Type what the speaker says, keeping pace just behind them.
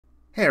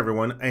Hey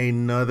everyone,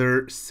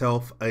 another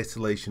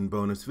self-isolation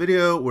bonus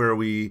video where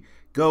we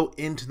go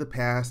into the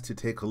past to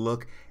take a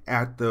look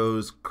at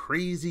those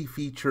crazy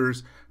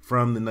features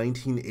from the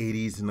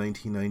 1980s and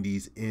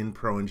 1990s in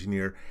Pro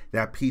Engineer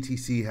that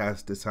PTC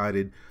has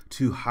decided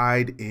to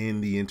hide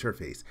in the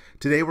interface.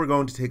 Today we're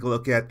going to take a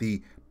look at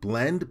the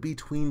blend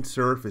between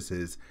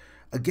surfaces.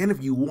 Again,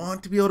 if you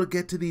want to be able to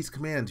get to these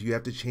commands, you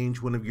have to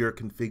change one of your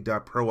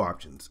config.pro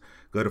options.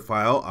 Go to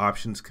File,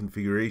 Options,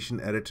 Configuration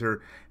Editor,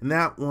 and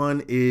that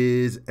one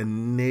is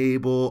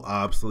Enable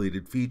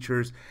Obsoleted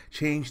Features.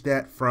 Change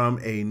that from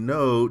a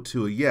no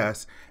to a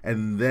yes,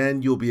 and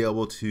then you'll be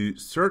able to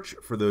search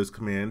for those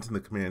commands in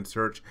the command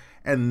search,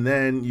 and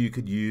then you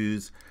could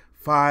use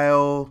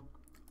File,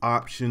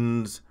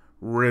 Options,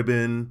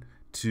 Ribbon,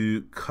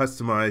 to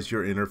customize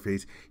your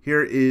interface.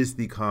 Here is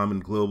the common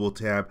global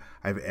tab.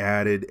 I've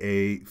added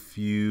a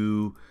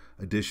few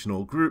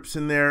additional groups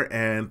in there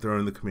and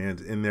thrown the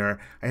commands in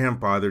there. I haven't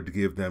bothered to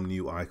give them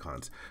new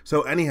icons.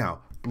 So anyhow,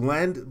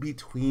 blend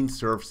between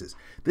surfaces.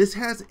 This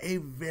has a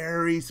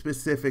very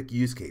specific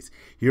use case.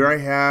 Here I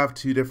have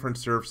two different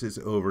surfaces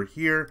over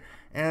here,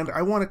 and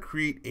I want to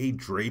create a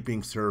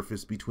draping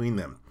surface between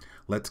them.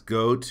 Let's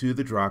go to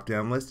the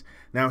drop-down list.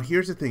 Now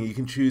here's the thing, you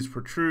can choose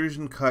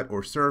protrusion, cut,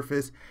 or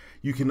surface.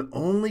 You can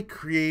only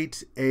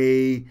create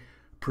a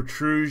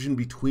protrusion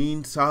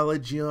between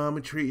solid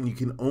geometry, and you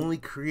can only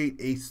create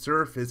a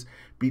surface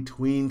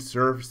between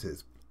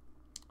surfaces.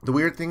 The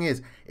weird thing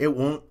is, it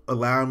won't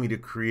allow me to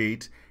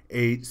create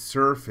a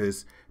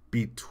surface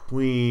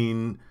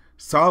between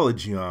solid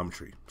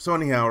geometry. So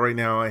anyhow, right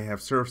now I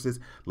have surfaces.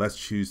 Let's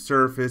choose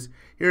surface.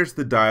 Here's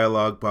the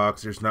dialog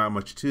box. There's not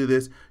much to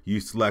this.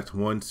 You select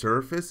one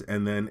surface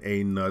and then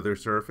another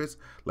surface.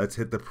 Let's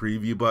hit the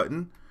preview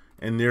button,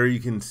 and there you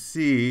can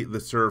see the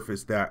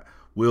surface that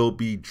will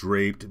be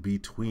draped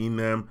between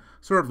them.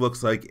 Sort of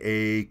looks like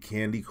a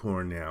candy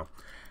corn now.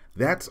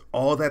 That's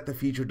all that the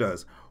feature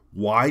does.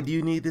 Why do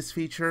you need this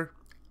feature?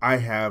 I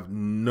have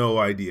no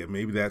idea.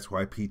 Maybe that's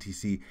why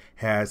PTC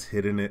has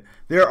hidden it.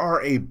 There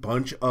are a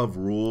bunch of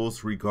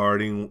rules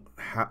regarding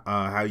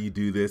how you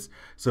do this.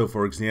 So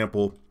for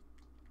example,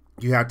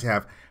 you have to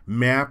have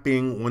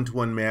mapping,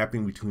 one-to-one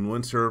mapping between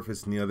one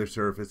surface and the other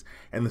surface,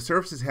 and the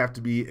surfaces have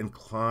to be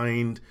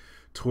inclined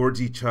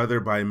towards each other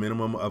by a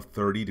minimum of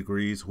 30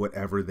 degrees,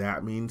 whatever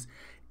that means.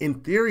 In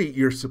theory,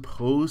 you're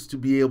supposed to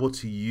be able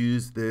to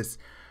use this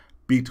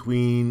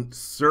between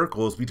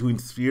circles, between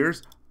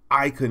spheres.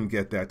 I couldn't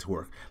get that to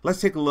work.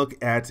 Let's take a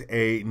look at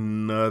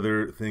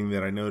another thing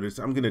that I noticed.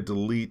 I'm going to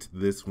delete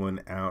this one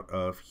out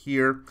of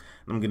here.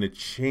 I'm going to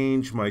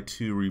change my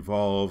two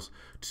revolves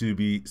to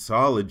be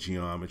solid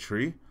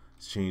geometry.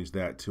 Let's change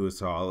that to a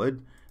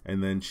solid,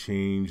 and then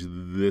change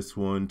this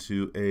one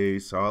to a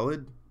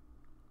solid,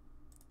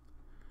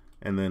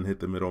 and then hit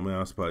the middle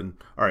mouse button.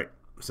 All right.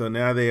 So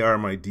now they are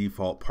my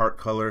default part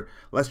color.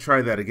 Let's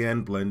try that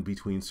again, blend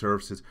between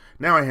surfaces.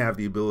 Now I have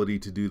the ability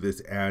to do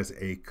this as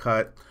a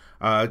cut.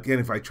 Again,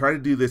 if I try to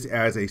do this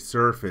as a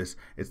surface,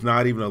 it's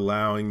not even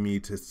allowing me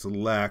to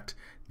select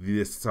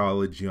this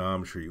solid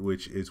geometry,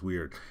 which is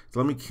weird.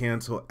 So let me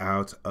cancel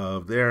out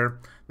of there.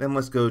 Then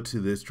let's go to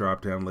this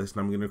drop-down list,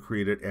 and I'm going to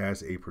create it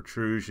as a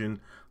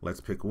protrusion. Let's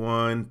pick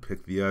one,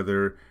 pick the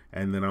other,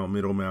 and then I'll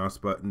middle mouse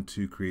button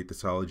to create the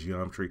solid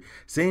geometry.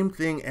 Same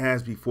thing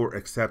as before,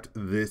 except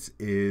this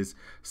is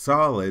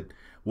solid.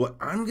 What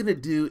I'm going to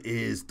do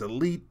is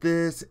delete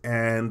this,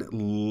 and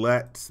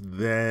let's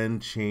then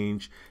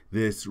change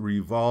this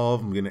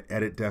revolve. I'm going to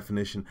edit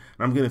definition,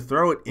 and I'm going to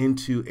throw it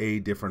into a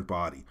different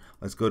body.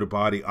 Let's go to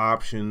body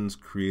options,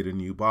 create a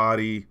new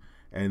body,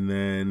 and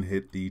then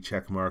hit the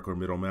check mark or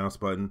middle mouse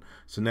button.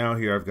 So now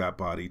here I've got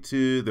body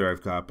 2, there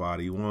I've got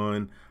body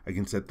 1. I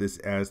can set this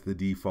as the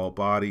default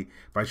body.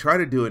 If I try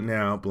to do it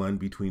now, blend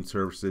between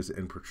surfaces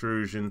and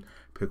protrusion,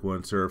 pick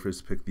one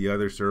surface, pick the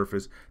other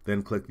surface,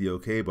 then click the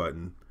OK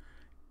button,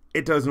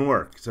 it doesn't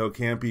work. So it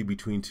can't be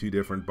between two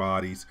different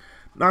bodies.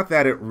 Not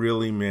that it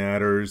really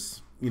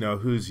matters, you know,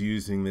 who's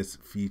using this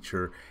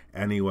feature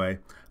anyway,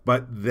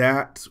 but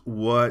that's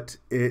what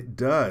it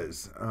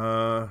does.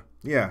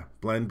 Yeah,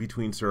 blend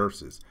between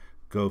surfaces.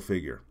 Go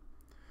figure.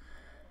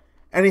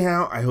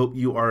 Anyhow, I hope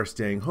you are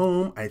staying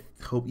home. I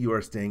hope you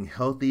are staying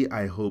healthy.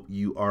 I hope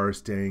you are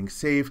staying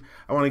safe.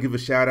 I want to give a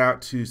shout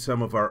out to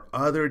some of our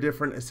other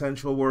different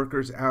essential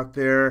workers out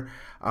there,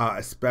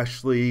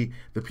 especially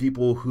the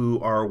people who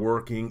are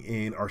working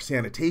in our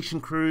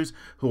sanitation crews,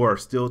 who are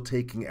still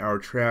taking our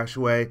trash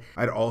away.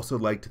 I'd also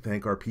like to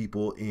thank our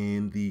people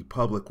in the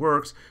public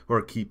works who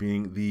are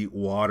keeping the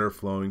water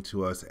flowing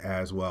to us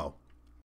as well.